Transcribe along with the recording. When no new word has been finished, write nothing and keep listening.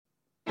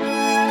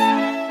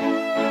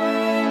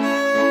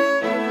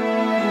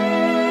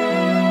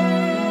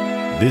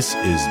This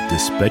is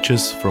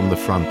Dispatches from the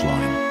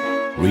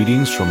Frontline,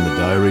 readings from the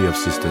diary of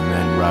Sister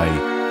Nan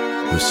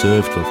Ray, who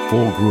served for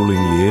 4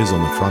 grueling years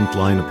on the front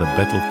line of the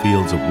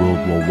battlefields of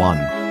World War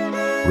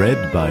I,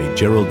 read by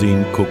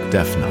Geraldine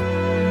Cook-Daphna.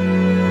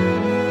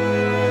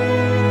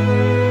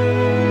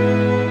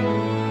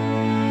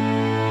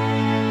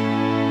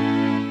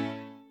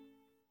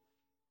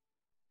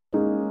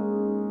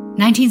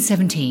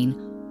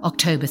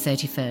 October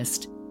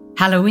 31st.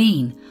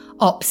 Halloween,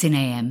 Ops in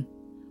AM.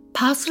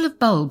 Parcel of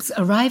bulbs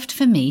arrived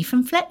for me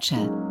from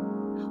Fletcher.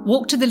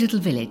 Walked to the little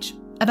village,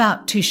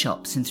 about 2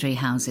 shops and 3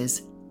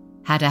 houses.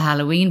 Had a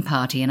Halloween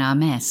party in our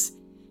mess,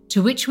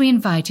 to which we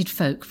invited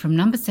folk from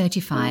number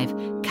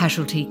 35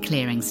 Casualty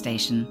Clearing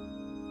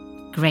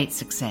Station. Great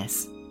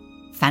success.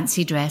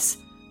 Fancy dress,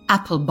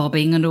 apple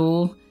bobbing and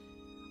all.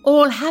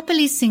 All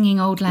happily singing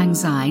Auld Lang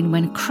Syne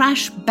when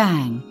crash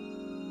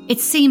bang. It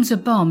seems a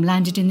bomb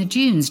landed in the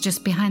dunes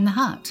just behind the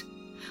hut.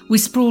 We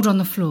sprawled on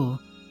the floor.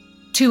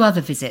 2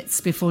 other visits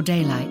before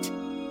daylight.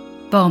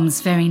 Bombs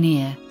very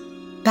near.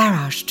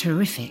 Barrage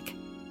terrific.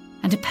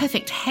 And a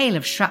perfect hail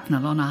of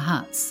shrapnel on our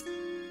huts.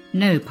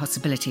 No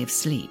possibility of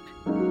sleep.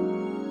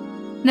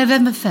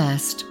 November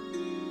 1st.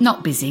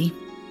 Not busy.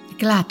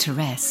 Glad to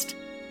rest.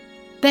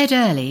 Bed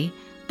early,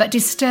 but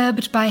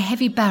disturbed by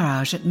heavy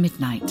barrage at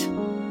midnight.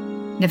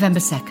 November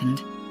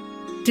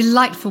 2nd.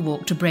 Delightful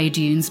walk to Bray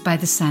Dunes by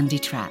the sandy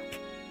track.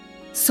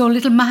 Saw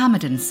little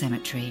Mohammedan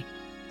cemetery.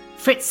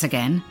 Fritz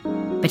again,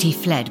 but he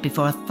fled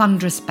before a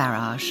thunderous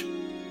barrage.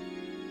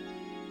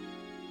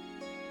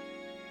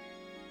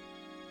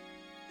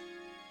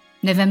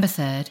 November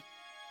 3rd.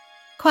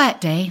 Quiet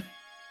day.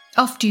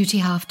 Off duty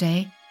half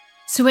day.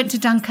 So went to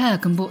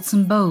Dunkirk and bought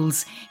some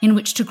bowls in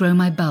which to grow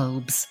my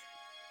bulbs.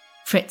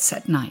 Fritz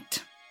at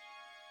night.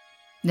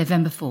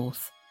 November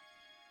 4th.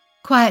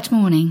 Quiet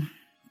morning.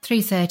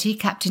 3:30,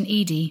 Captain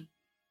Edie.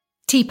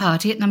 Tea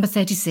party at number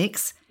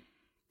 36.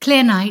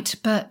 Clear night,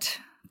 but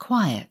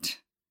quiet.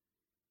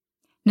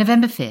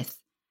 November 5th.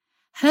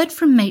 Heard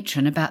from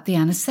matron about the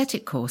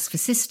anaesthetic course for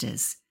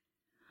sisters.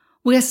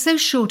 We are so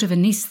short of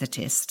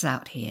anaesthetists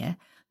out here,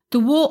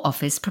 the War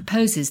Office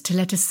proposes to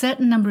let a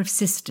certain number of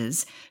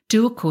sisters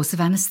do a course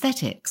of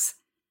anaesthetics,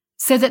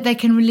 so that they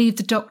can relieve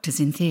the doctors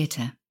in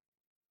theatre.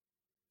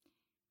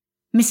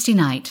 Misty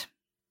night,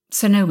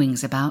 so no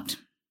wings about.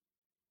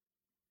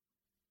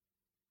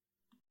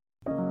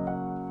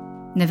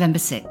 November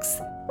 6th.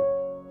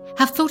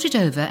 Have thought it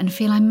over and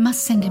feel I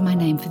must send in my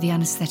name for the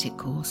anaesthetic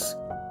course.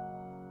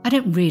 I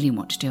don't really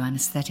want to do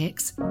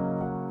anaesthetics,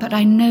 but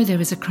I know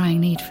there is a crying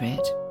need for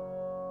it.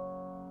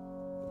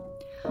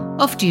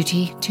 Off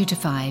duty, 2 to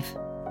 5.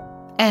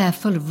 Air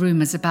full of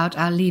rumours about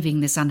our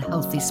leaving this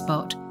unhealthy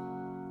spot.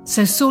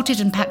 So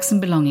sorted and packed some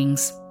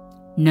belongings.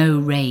 No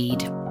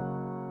raid.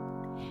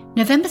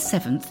 November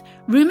 7th,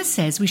 rumour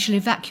says we shall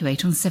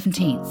evacuate on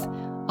 17th,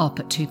 op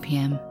at 2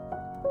 p.m.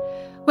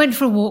 Went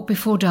for a walk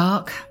before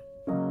dark.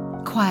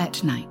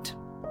 Quiet night.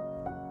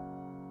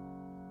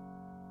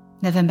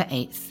 November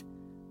 8th.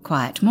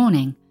 Quiet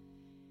morning.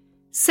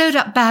 Sewed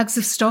up bags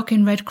of stock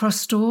in Red Cross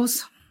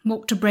stores.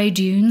 Walked to Bray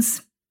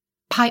Dunes.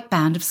 Pipe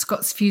band of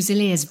Scots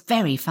Fusiliers,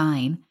 very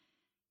fine.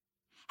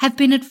 Have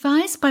been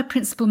advised by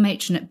Principal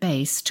Matron at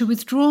base to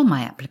withdraw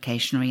my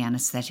applicationary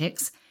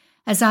anaesthetics,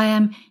 as I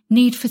am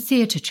need for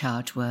theatre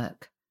charge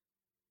work.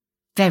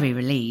 Very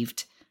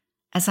relieved,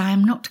 as I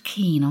am not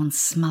keen on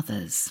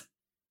smothers.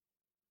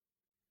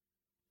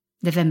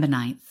 November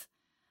 9th.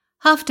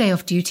 Half day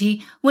off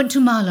duty, went to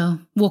Marlow,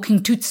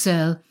 walking toute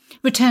seule,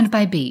 returned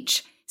by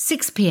beach,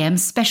 6 p.m.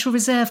 special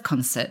reserve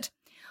concert.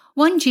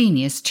 One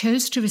genius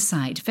chose to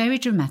recite very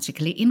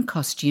dramatically in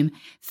costume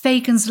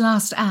Fagin's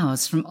Last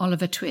Hours from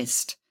Oliver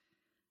Twist.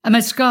 A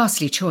most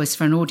ghastly choice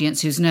for an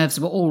audience whose nerves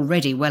were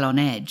already well on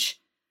edge.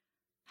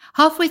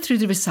 Halfway through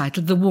the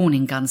recital, the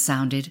warning gun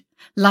sounded.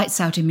 Lights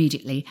out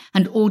immediately,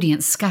 and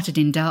audience scattered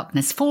in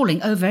darkness,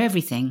 falling over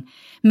everything,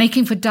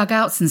 making for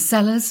dugouts and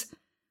cellars.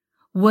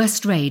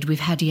 Worst raid we've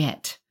had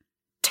yet.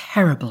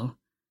 Terrible.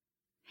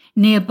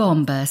 Near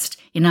bomb burst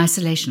in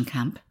isolation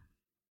camp.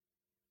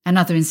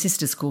 Another in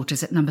sisters'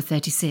 quarters at number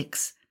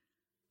 36.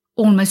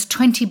 Almost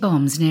 20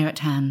 bombs near at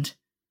hand.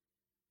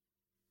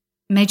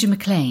 Major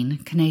McLean,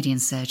 Canadian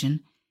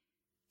surgeon,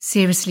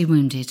 seriously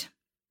wounded.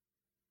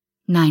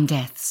 9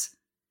 deaths.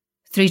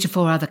 3 to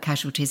 4 other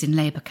casualties in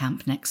labour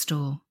camp next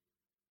door.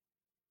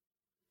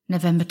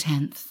 November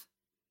 10th.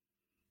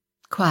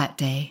 Quiet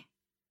day,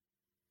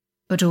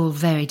 but all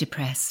very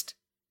depressed.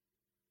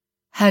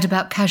 Heard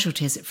about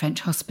casualties at French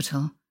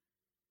hospital.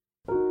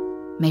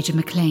 Major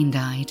McLean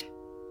died.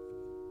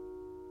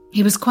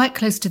 He was quite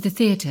close to the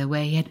theatre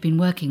where he had been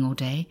working all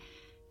day,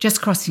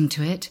 just crossing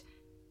to it,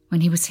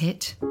 when he was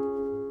hit.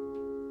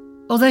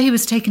 Although he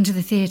was taken to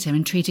the theatre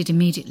and treated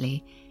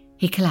immediately,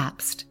 he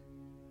collapsed.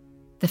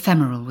 The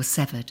femoral was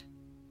severed.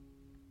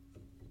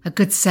 A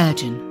good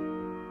surgeon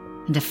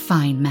and a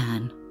fine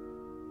man.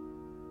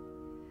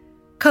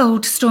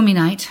 Cold, stormy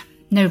night,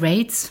 no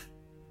raids,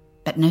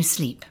 but no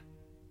sleep.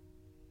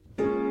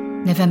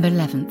 November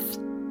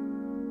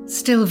 11th.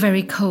 Still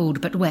very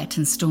cold but wet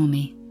and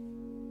stormy.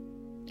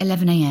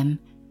 11 a.m,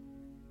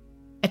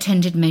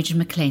 Attended Major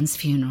McLean's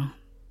funeral.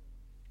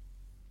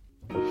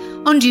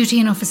 On duty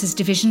in Officers'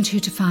 Division 2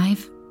 to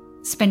 5.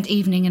 Spent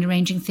evening in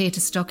arranging theatre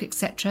stock,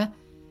 etc.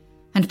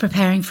 and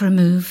preparing for a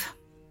move.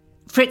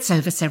 Fritz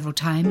over several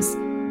times,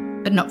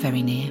 but not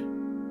very near.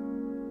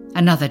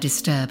 Another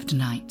disturbed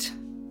night.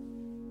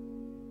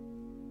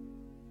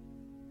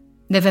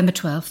 November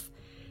 12th.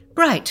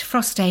 Bright,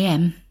 frost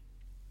AM.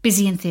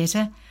 Busy in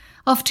theatre.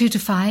 Off 2 to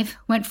 5,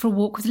 went for a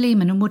walk with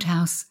Lehman and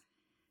Woodhouse.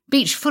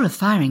 Beach full of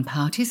firing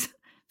parties.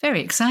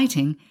 Very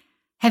exciting.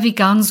 Heavy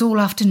guns all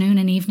afternoon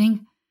and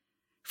evening.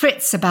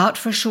 Fritz about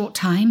for a short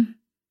time.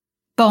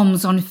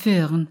 Bombs on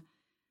Furnes.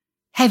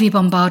 Heavy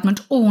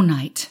bombardment all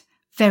night.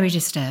 Very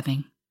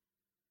disturbing.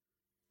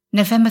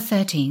 November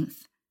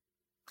 13th.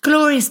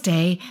 Glorious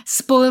day,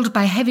 spoiled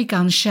by heavy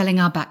guns shelling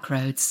our back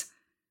roads.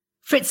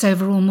 Fritz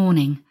over all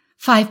morning.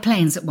 5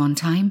 planes at one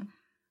time.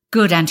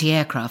 Good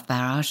anti-aircraft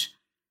barrage.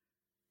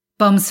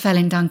 Bombs fell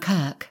in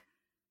Dunkirk.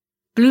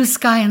 Blue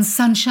sky and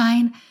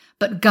sunshine,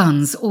 but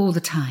guns all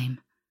the time.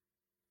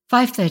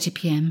 5:30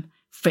 p.m,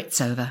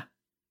 Fritz over.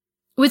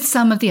 With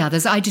some of the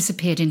others, I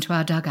disappeared into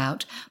our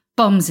dugout.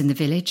 Bombs in the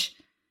village.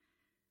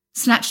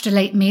 Snatched a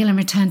late meal and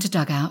returned to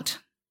dugout.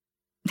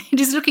 It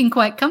is looking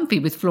quite comfy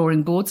with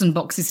flooring boards and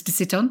boxes to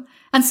sit on,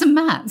 and some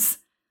mats.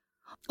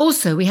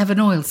 Also, we have an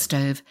oil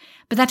stove,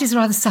 but that is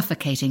rather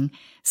suffocating,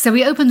 so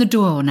we open the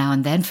door now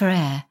and then for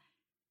air.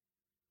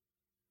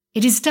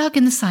 It is dug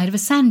in the side of a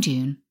sand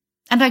dune,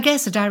 and I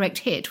guess a direct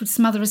hit would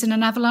smother us in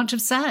an avalanche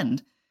of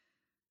sand.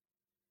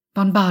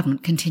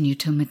 Bombardment continued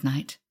till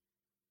midnight.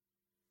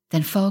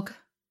 Then fog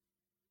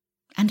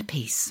and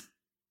peace.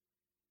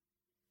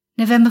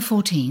 November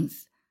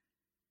 14th.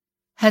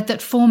 Heard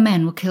that 4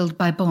 men were killed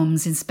by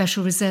bombs in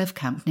Special Reserve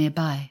Camp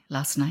nearby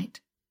last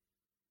night.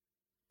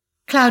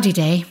 Cloudy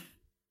day.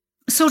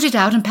 Sorted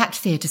out and packed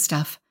theatre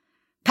stuff.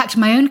 Packed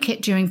my own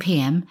kit during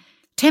PM,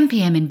 10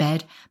 p.m. in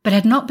bed, but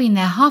had not been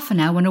there half an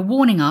hour when a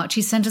warning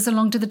Archie sent us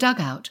along to the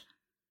dugout.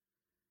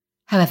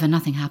 However,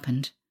 nothing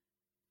happened.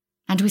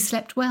 And we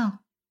slept well.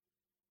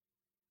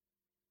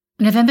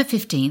 November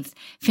 15th,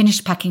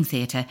 finished packing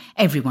theatre,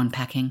 everyone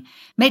packing.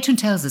 Matron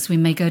tells us we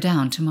may go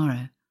down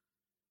tomorrow.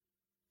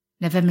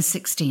 November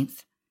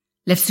 16th,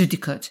 left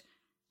Sudicut,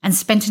 and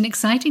spent an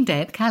exciting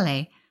day at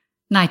Calais,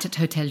 night at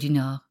Hotel du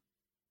Nord.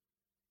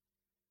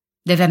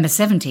 November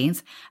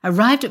 17th,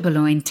 arrived at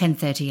Boulogne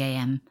 10:30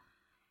 a.m.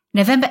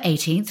 November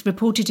 18th,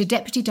 reported to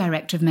Deputy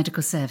Director of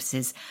Medical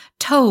Services,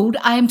 told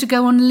I am to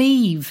go on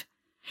leave.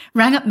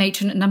 Rang up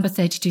Matron at number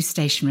 32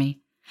 stationery.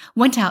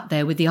 Went out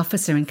there with the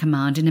officer in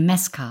command in a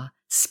mess car.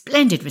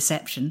 Splendid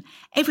reception.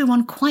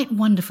 Everyone quite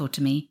wonderful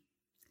to me.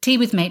 Tea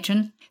with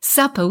Matron.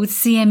 Supper with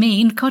CME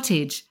in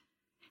cottage.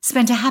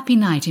 Spent a happy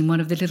night in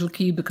one of the little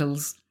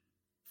cubicles.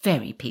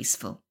 Very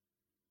peaceful.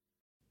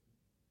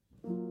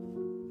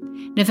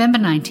 November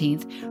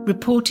 19th,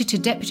 reported to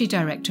Deputy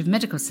Director of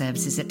Medical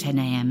Services at 10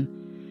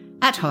 a.m.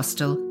 At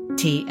hostel,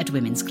 tea at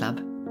Women's Club.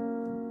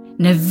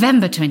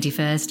 November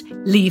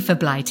 21st, leave for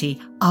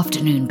Blighty,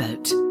 afternoon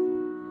boat.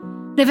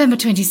 November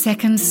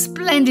 22nd,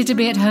 splendid to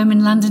be at home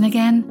in London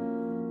again.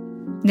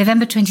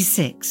 November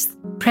 26th,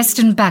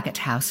 Preston Bagot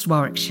House,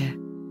 Warwickshire.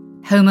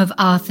 Home of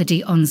Arthur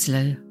D.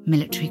 Onslow,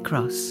 Military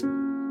Cross.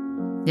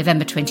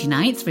 November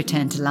 29th,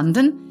 return to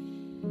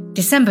London.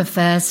 December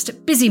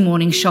 1st, busy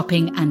morning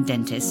shopping and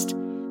dentist.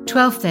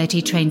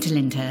 12:30, train to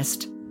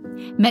Lyndhurst.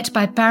 Met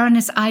by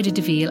Baroness Ida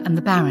de Ville and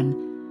the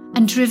Baron,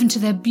 and driven to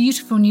their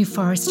beautiful New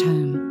Forest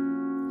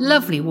home.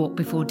 Lovely walk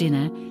before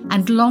dinner,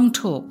 and long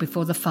talk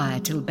before the fire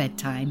till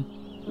bedtime.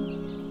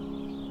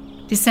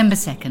 December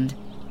 2nd,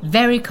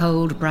 very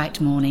cold, bright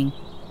morning.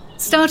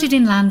 Started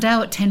in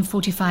Landau at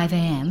 10:45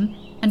 a.m,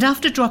 and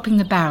after dropping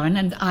the Baron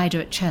and Ida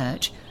at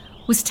church,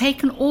 was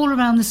taken all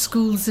around the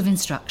schools of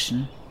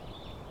instruction.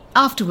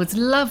 Afterwards,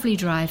 lovely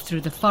drive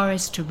through the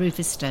forest to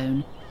Rufus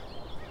Stone.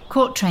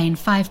 Caught train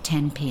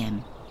 5:10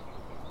 p.m.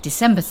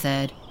 December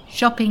 3rd,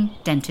 shopping,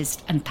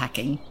 dentist and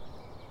packing.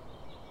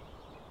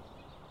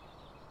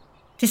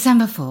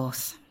 December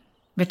 4th,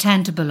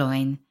 returned to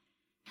Boulogne.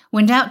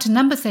 Went out to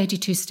number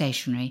 32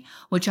 stationery,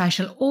 which I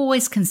shall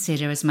always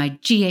consider as my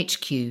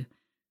GHQ.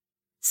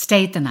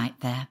 Stayed the night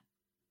there.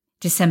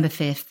 December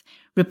 5th,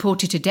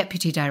 reported to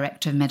Deputy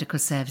Director of Medical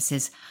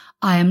Services,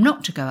 I am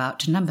not to go out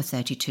to number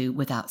 32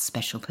 without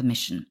special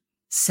permission.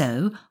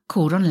 So,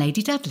 called on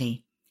Lady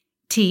Dudley.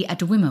 Tea at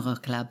the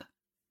Wimereux Club.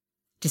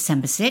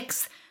 December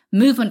 6th,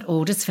 movement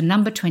orders for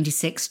number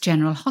 26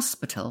 General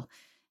Hospital,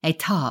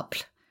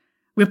 Étaples.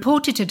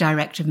 Reported to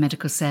Director of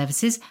Medical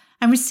Services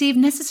and received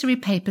necessary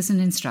papers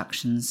and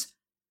instructions.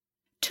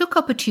 Took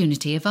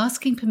opportunity of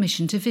asking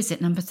permission to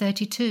visit number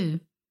 32.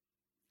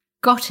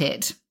 Got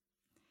it.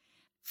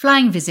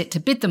 Flying visit to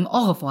bid them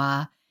au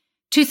revoir.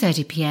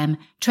 2:30 p.m,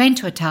 train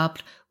to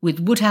Étaples with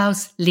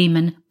Woodhouse,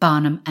 Lehman,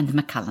 Barnum and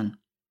McCullen.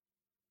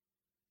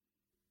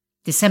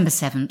 December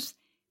 7th,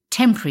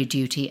 temporary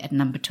duty at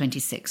number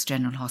 26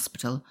 General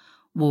Hospital,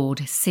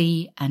 Ward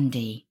C and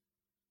D.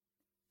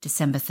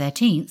 December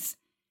 13th,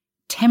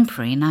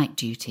 temporary night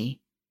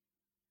duty.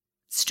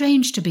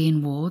 Strange to be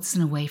in wards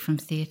and away from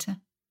theatre.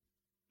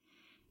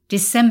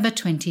 December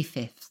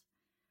 25th.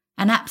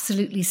 An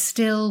absolutely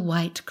still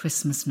white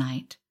Christmas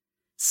night.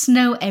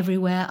 Snow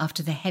everywhere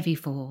after the heavy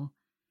fall.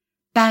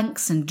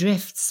 Banks and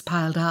drifts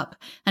piled up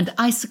and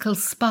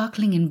icicles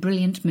sparkling in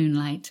brilliant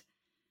moonlight.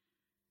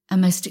 A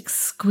most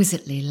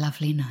exquisitely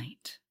lovely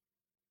night.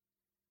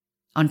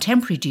 On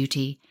temporary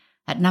duty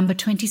at number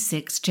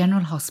 26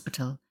 General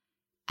Hospital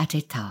at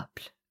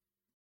Étaples.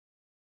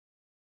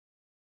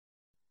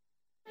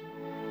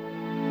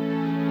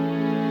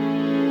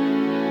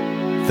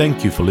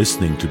 Thank you for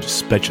listening to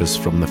Dispatches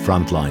from the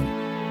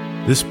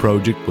Frontline. This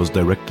project was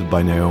directed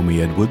by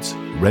Naomi Edwards,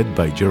 read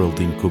by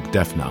Geraldine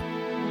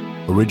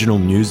Cook-Defner. Original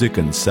music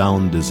and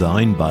sound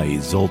design by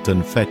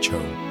Zoltan Fecho,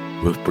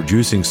 with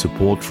producing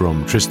support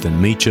from Tristan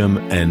Meacham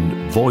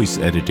and voice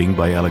editing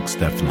by Alex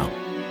Defner.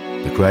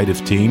 The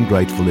creative team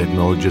gratefully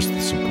acknowledges the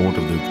support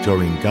of the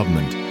Victorian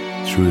Government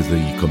through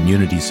the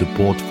Community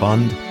Support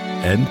Fund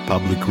and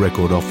Public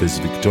Record Office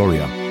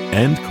Victoria,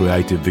 and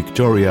Creative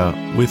Victoria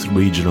with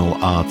Regional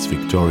Arts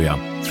Victoria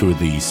through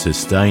the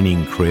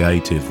Sustaining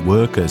Creative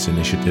Workers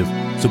Initiative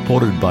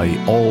supported by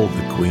all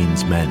the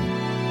Queen's Men.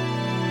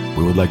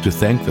 We would like to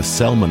thank the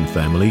Selman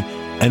family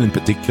and in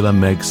particular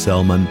Meg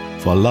Selman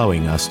for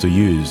allowing us to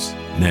use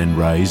Nan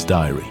Ray's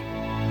diary.